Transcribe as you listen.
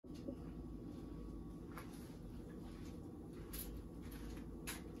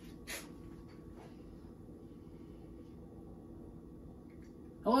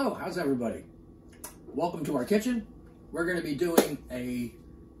Hello, how's everybody? Welcome to our kitchen. We're going to be doing a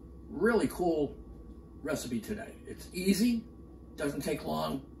really cool recipe today. It's easy, doesn't take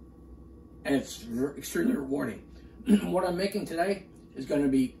long, and it's extremely rewarding. What I'm making today is going to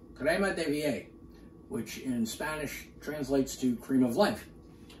be Crema de Vie, which in Spanish translates to cream of life.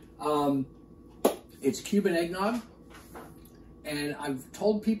 It's Cuban eggnog, and I've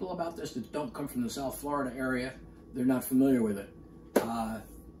told people about this that don't come from the South Florida area. They're not familiar with it.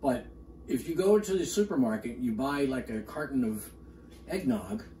 But if you go to the supermarket, you buy like a carton of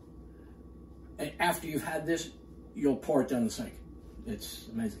eggnog, and after you've had this, you'll pour it down the sink. It's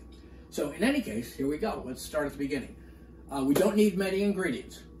amazing. So in any case, here we go. Let's start at the beginning. We don't need many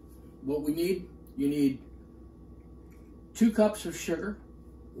ingredients. What we need, you need 2 cups of sugar,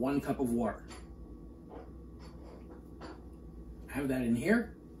 1 cup of water. Have that in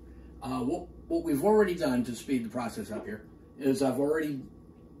here. What we've already done to speed the process up here is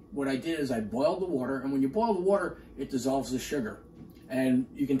what I did is I boiled the water, and when you boil the water, it dissolves the sugar. And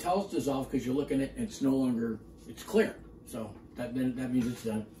you can tell it's dissolved because you look at it and it's no longer, it's clear. So that means it's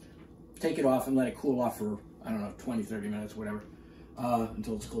done. Take it off and let it cool off for, I don't know, 20, 30 minutes, whatever,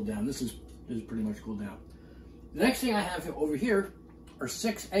 until it's cooled down. This is pretty much cooled down. The next thing I have over here are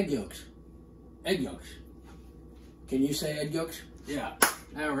 6 egg yolks. Egg yolks. Can you say egg yolks? Yeah.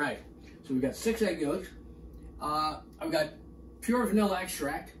 All right. So we've got 6 egg yolks. I've got pure vanilla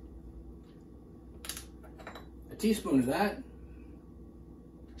extract. A teaspoon of that.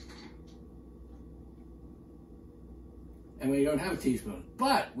 And we don't have a teaspoon,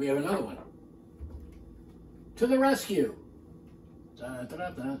 but we have another one. To the rescue. Da, da, da,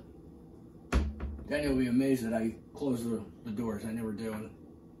 da. Daniel will be amazed that I close the doors. I never do. And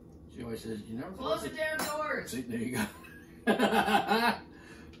she always says, you never close the damn doors. See, there you go.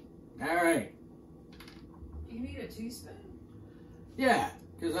 All right. You need a teaspoon? Yeah,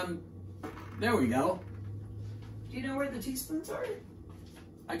 because there we go. Do you know where the teaspoons are?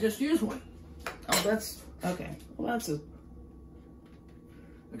 I just used one. Oh, that's, okay. Well, that's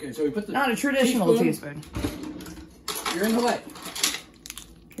okay, so we put the not a traditional teaspoon. You're in the way.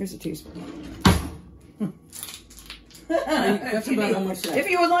 Here's a teaspoon. That's about how much that is. If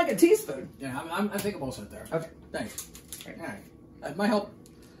you would like a teaspoon. Yeah, I think I'm all set there. Okay. Thanks. All right. That might help.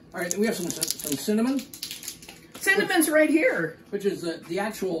 All right, we have some cinnamon. Cinnamon's right here. Which is the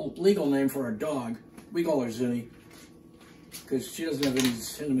actual legal name for our dog. We call her Zinni, because she doesn't have any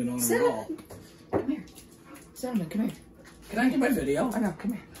cinnamon on her at all. Come here. Cinnamon, come here. Can I get my video? I know,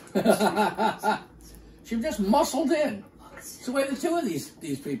 come here. She just muscled in. It's the way the 2 of these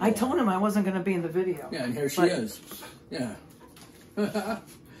people I told him I wasn't going to be in the video. Yeah, and here she is. Yeah.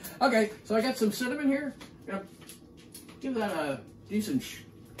 Okay, so I got some cinnamon here. Gonna give that a decent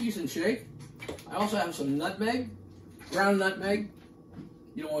shake. I also have some nutmeg, ground nutmeg.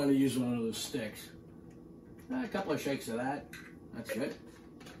 You don't want to use one of those sticks. A couple of shakes of that. That's good.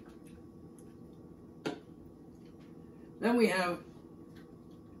 Then we have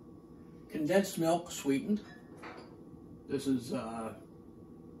condensed milk sweetened. This is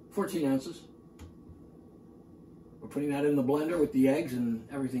 14 ounces. We're putting that in the blender with the eggs and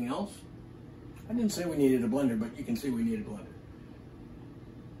everything else. I didn't say we needed a blender, but you can see we need a blender.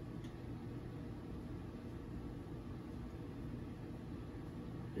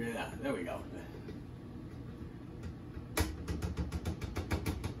 Yeah, there we go.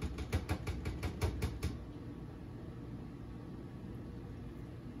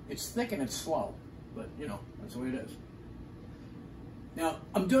 It's thick and it's slow, but you know, that's the way it is. Now,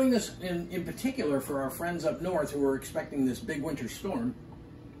 I'm doing this in particular for our friends up north who are expecting this big winter storm.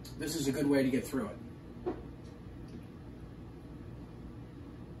 This is a good way to get through it.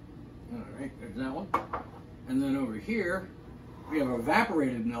 All right, there's that one. And then over here, we have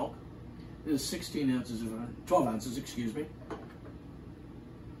evaporated milk. This is 16 ounces of, 12 ounces, excuse me.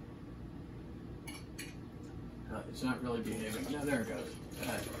 It's not really behaving. Now, there it goes.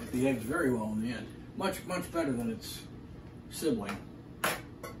 It behaves very well in the end. Much better than its sibling.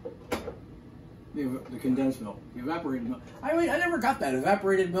 The condensed milk, the evaporated milk. I never got that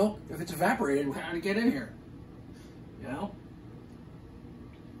evaporated milk. If it's evaporated, how did it get in here? You know?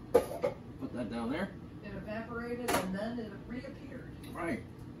 Put that down there. It evaporated and then it reappeared. Right.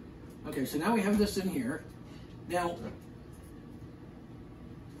 Okay, so now we have this in here. Now,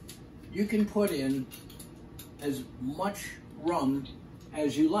 you can put in as much rum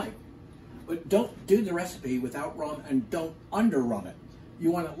as you like, but don't do the recipe without rum and don't under rum it.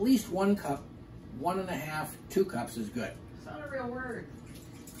 You want at least 1 cup, 1.5, 2 cups is good. It's not a real word.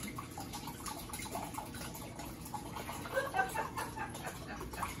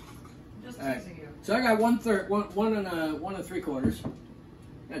 Just teasing you. So I got 1/3, 1 and 3/4.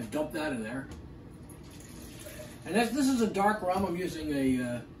 dump that in there. And this is a dark rum. I'm using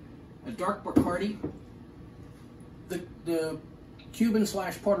a dark Bacardi. The Cuban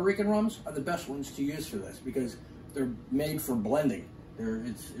 / Puerto Rican rums are the best ones to use for this because they're made for blending.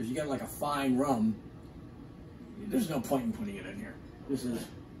 If you get like a fine rum, there's no point in putting it in here. This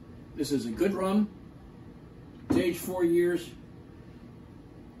is a good rum. It's aged 4 years.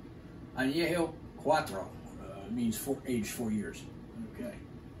 Añejo Cuatro means aged 4 years. Okay,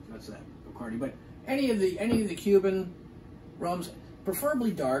 so that's that Bacardi. But any of the Cuban rums,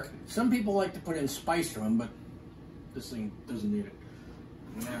 preferably dark. Some people like to put in spiced rum, but this thing doesn't need it.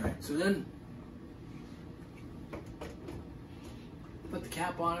 All right, so then put the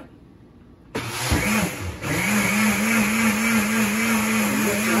cap on it.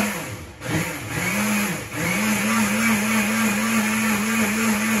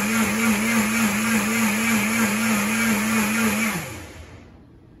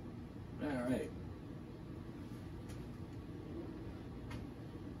 All right.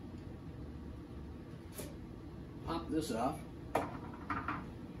 Pop this off.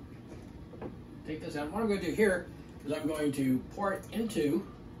 Take this out. What I'm going to do here is I'm going to pour it into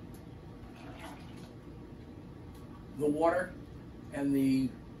the water and the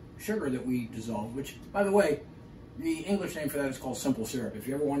sugar that we dissolved, which, by the way, the English name for that is called simple syrup. If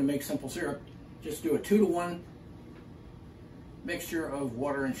you ever want to make simple syrup, just do a 2-to-1 mixture of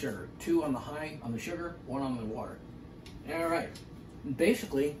water and sugar. 2 on the sugar, 1 on the water. All right.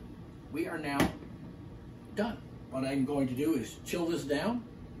 Basically, we are now done. What I'm going to do is chill this down,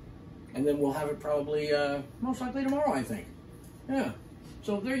 and then we'll have it probably, most likely tomorrow, I think. Yeah.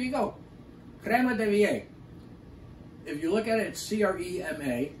 So there you go. Crema de Vie. If you look at it, it's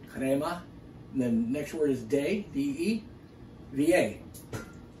C-R-E-M-A, crema, and then next word is de, D-E, Vie.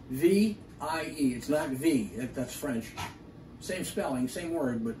 V-I-E. It's not V. That's French. Same spelling, same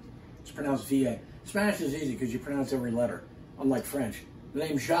word, but it's pronounced V-A. Spanish is easy because you pronounce every letter, unlike French. The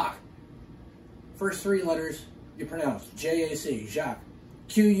name Jacques. First 3 letters you pronounce. J-A-C, Jacques.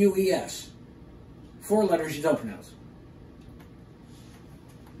 Q-U-E-S. 4 letters you don't pronounce.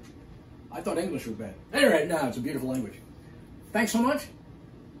 I thought English was bad. Anyway, no, it's a beautiful language. Thanks so much.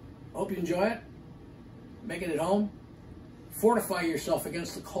 Hope you enjoy it. Make it at home. Fortify yourself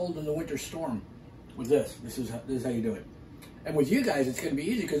against the cold and the winter storm with this. This is how you do it. And with you guys, it's going to be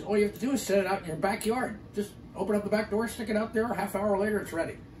easy because all you have to do is set it out in your backyard. Just open up the back door, stick it out there, half hour later, it's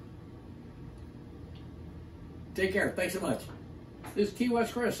ready. Take care. Thanks so much. This is Key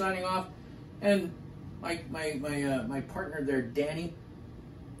West Chris signing off. And my partner there, Danny,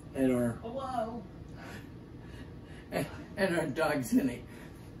 and our Hello. and our dog Zinny.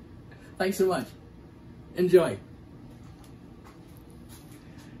 Thanks so much. Enjoy.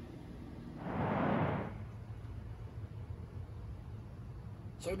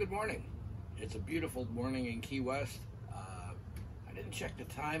 So good morning. It's a beautiful morning in Key West. I didn't check the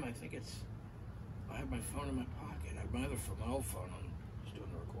time. I think I have my phone in my pocket. I have my other phone, my old phone on. Just doing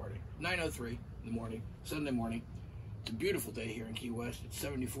the recording. 9:03 in the morning, Sunday morning. It's a beautiful day here in Key West. It's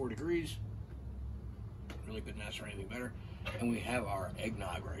 74 degrees. Really couldn't ask for anything better. And we have our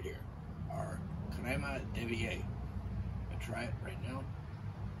eggnog right here. Our Crema de Vie. I'm gonna try it right now.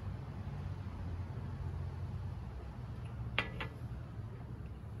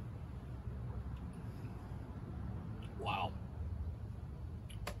 Wow.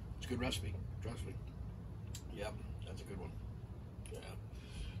 It's a good recipe, trust me. Yep, that's a good one. Yeah.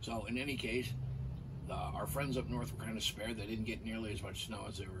 So in any case, our friends up north were kind of spared. They didn't get nearly as much snow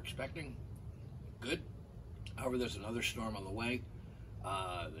as they were expecting. Good. However, there's another storm on the way.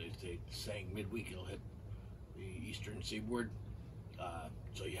 They're saying midweek it'll hit the eastern seaboard.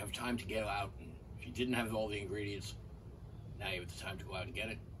 So you have time to get out. And if you didn't have all the ingredients, now you have the time to go out and get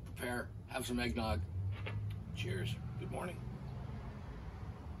it. Prepare, have some eggnog. Cheers. Good morning.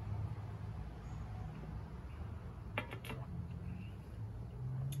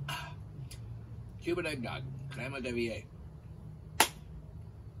 Cuban Eggnog, Crema de Vie.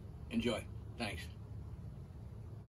 Enjoy. Thanks.